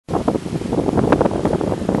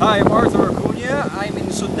Hi, I'm Arthur Acuña. I'm in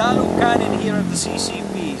Sundalong Kanin here at the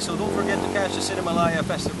CCP, so don't forget to catch the Cinemalaya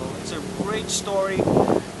Festival. It's a great story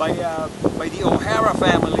by the O'Hara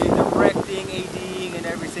family, directing, ADing, and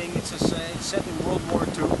everything. It's set in World War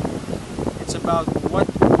II. It's about what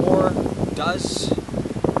war does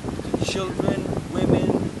to children,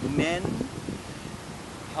 women, men,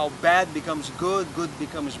 how bad becomes good, good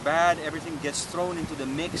becomes bad, everything gets thrown into the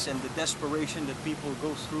mix, and the desperation that people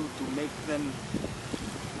go through to make them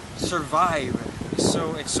survive.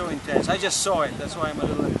 It's so intense. I just saw it, that's why I'm a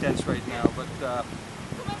little intense right now. But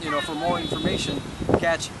you know, for more information,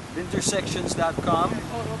 catch wintersections.com.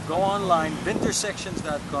 Go online,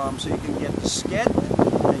 wintersections.com, so you can get the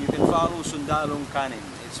sked and you can follow Sundalong Kanin.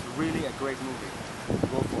 It's really a great movie.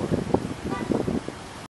 Go